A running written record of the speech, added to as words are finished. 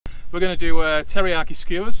We're going to do teriyaki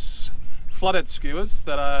skewers, flathead skewers,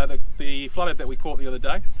 that are the flathead that we caught the other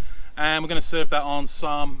day, and we're going to serve that on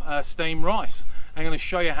some steamed rice. I'm going to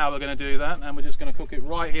show you how we're going to do that, and we're just going to cook it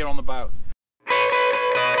right here on the boat.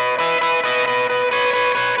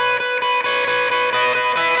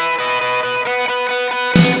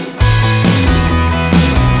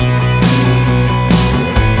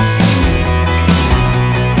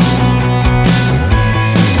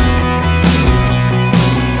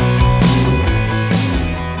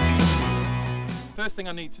 First thing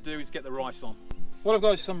I need to do is get the rice on. What I've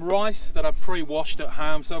got is some rice that I've pre-washed at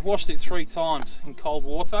home. So I've washed it 3 times in cold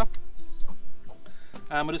water.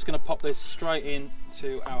 And we're just going to pop this straight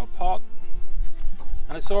into our pot.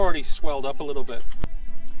 And it's already swelled up a little bit.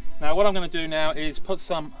 Now what I'm going to do now is put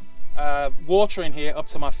some water in here up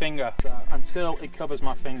to my finger until it covers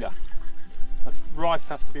my finger. The rice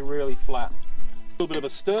has to be really flat. A little bit of a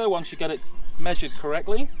stir once you get it measured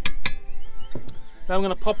correctly. Now I'm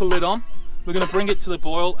going to pop a lid on. We're going to bring it to the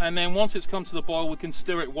boil, and then once it's come to the boil we can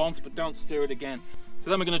stir it once, but don't stir it again. So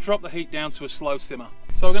then we're going to drop the heat down to a slow simmer.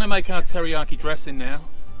 So we're going to make our teriyaki dressing now.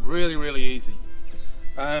 Really easy.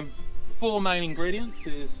 4 main ingredients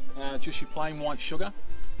is just your plain white sugar.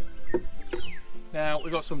 Now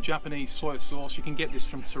we've got some Japanese soy sauce. You can get this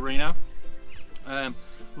from Torino.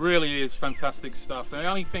 Really is fantastic stuff. The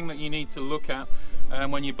only thing that you need to look at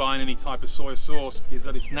when you're buying any type of soy sauce is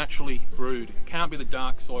that it's naturally brewed. It can't be the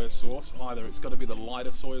dark soy sauce either. It's got to be the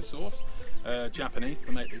lighter soy sauce, Japanese,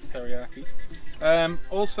 to make the teriyaki.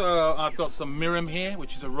 Also I've got some mirin here,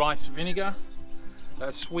 which is a rice vinegar,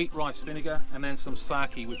 sweet rice vinegar, and then some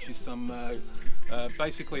sake, which is some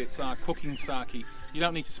basically it's cooking sake. You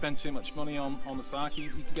don't need to spend too much money on the sake. You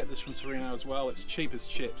can get this from Torino as well. It's cheap as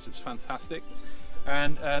chips. It's fantastic.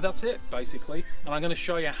 And that's it basically, and I'm going to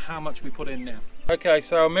show you how much we put in now. Okay,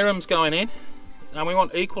 so mirin's going in, and we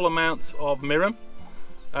want equal amounts of mirin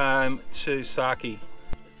to sake.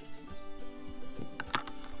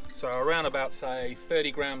 So around about, say,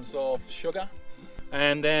 30 grams of sugar,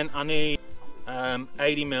 and then I need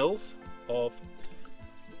 80 mils of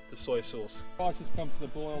the soy sauce. Rice has come to the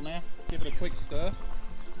boil now. Give it a quick stir.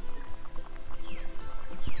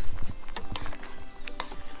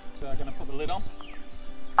 So I'm going to put the lid on.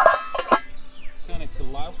 Turn it to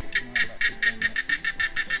low. About 15 minutes.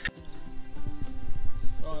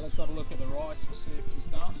 Right, let's have a look at the rice. We'll see if she's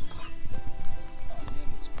done. Oh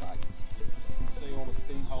yeah, looks great. You can see all the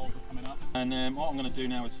steam holes are coming up. And what I'm going to do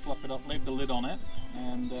now is fluff it up, leave the lid on it,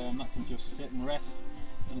 and that can just sit and rest,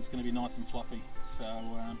 and it's going to be nice and fluffy. So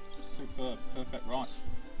superb, perfect rice.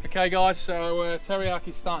 Okay guys, so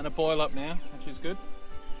teriyaki's starting to boil up now, which is good.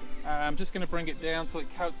 I'm just going to bring it down so it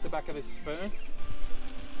coats the back of this spoon.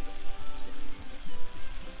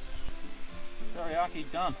 Teriyaki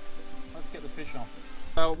done. Let's get the fish on.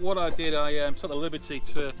 So what I did, I took the liberty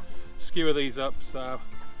to skewer these up. So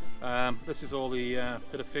this is all the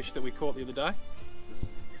bit of fish that we caught the other day,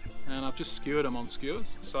 and I've just skewered them on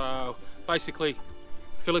skewers. So basically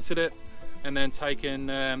filleted it, and then taken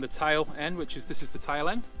the tail end, which is this is the tail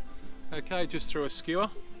end. Okay, just through a skewer,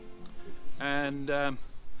 and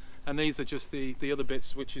these are just the other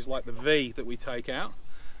bits, which is like the V that we take out,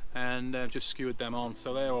 and just skewered them on,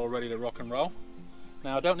 so they're all ready to rock and roll.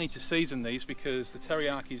 Now I don't need to season these because the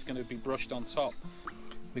teriyaki is going to be brushed on top.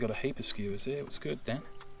 We've got a heap of skewers here. It's good then.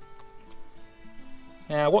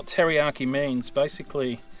 Now what teriyaki means,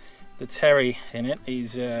 basically the teri in it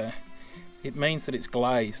is it means that it's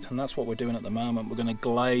glazed, and that's what we're doing at the moment. We're going to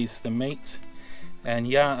glaze the meat, and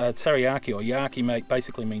teriyaki or yaki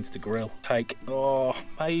basically means to grill. Take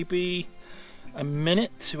maybe a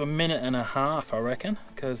minute to a minute and a half, I reckon,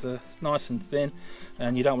 because it's nice and thin,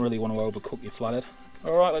 and you don't really want to overcook your flathead.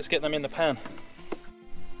 All right, let's get them in the pan.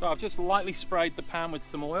 So I've just lightly sprayed the pan with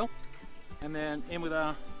some oil, and then in with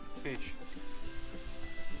our fish.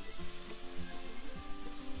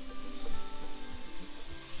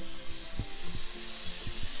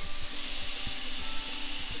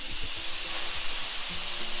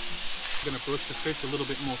 I'm going to brush the fish, a little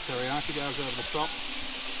bit more teriyaki goes over the top.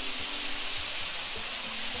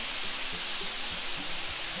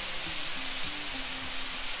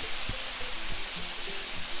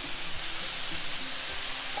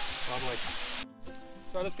 Lovely.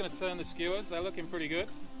 So I'm just going to turn the skewers, they're looking pretty good.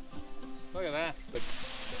 Look at that.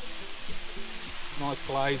 Nice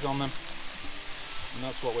glaze on them, and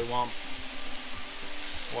that's what we want.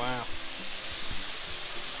 Wow.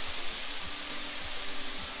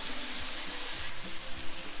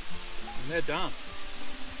 And they're done.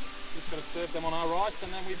 Just got to serve them on our rice,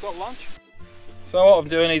 and then we've got lunch. So what I'm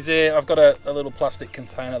doing is here, I've got a little plastic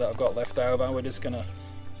container that I've got left over. We're just going to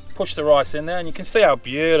push the rice in there, and you can see how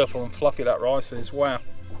beautiful and fluffy that rice is. Wow,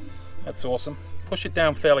 that's awesome. Push it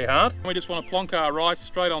down fairly hard. We just want to plonk our rice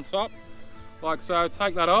straight on top, like so.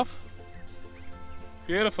 Take that off.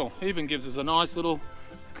 Beautiful. Even gives us a nice little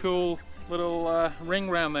cool little ring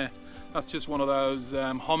round there. That's just one of those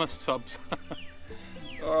hummus tubs.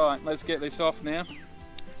 Alright, let's get this off now.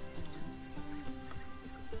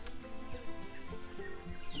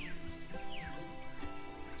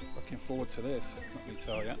 Looking forward to this, let me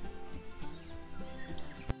tell you.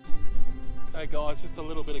 Okay guys, just a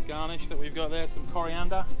little bit of garnish that we've got there, some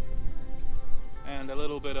coriander and a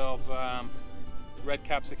little bit of red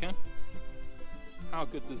capsicum. How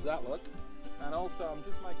good does that look? And also I'm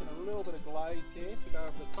just making a little bit of glaze here to go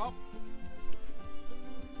over the top.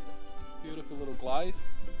 Beautiful little glaze.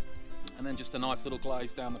 And then just a nice little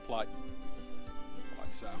glaze down the plate.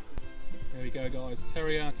 Like so. There we go guys,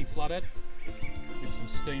 teriyaki flathead with some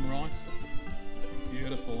steamed rice.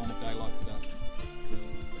 Beautiful on a day like today.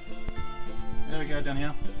 There we go,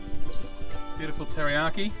 Danielle. Beautiful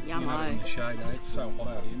teriyaki. Yummo. You know, in the shade, eh? It's so hot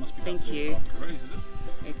out here. It must be about Thank you. 35 degrees, is it?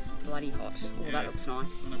 It's bloody hot. Oh, Yeah. that looks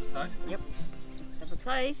nice. Want to have a taste? Yep. Let's have a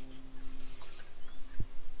taste.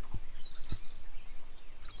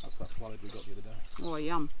 That's that flathead we got the other day. Oh,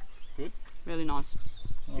 yum. Good? Really nice.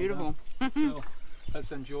 Well Beautiful. Well,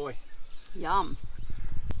 let's enjoy. Yum.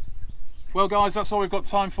 Well guys, that's all we've got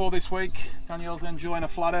time for this week. Danielle's enjoying a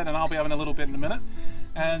flathead and I'll be having a little bit in a minute.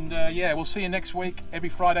 And yeah, we'll see you next week, every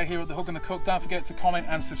Friday here at The Hook and the Cook. Don't forget to comment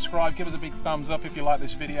and subscribe. Give us a big thumbs up if you like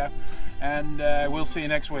this video. And we'll see you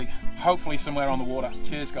next week, hopefully somewhere on the water.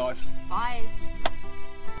 Cheers guys. Bye.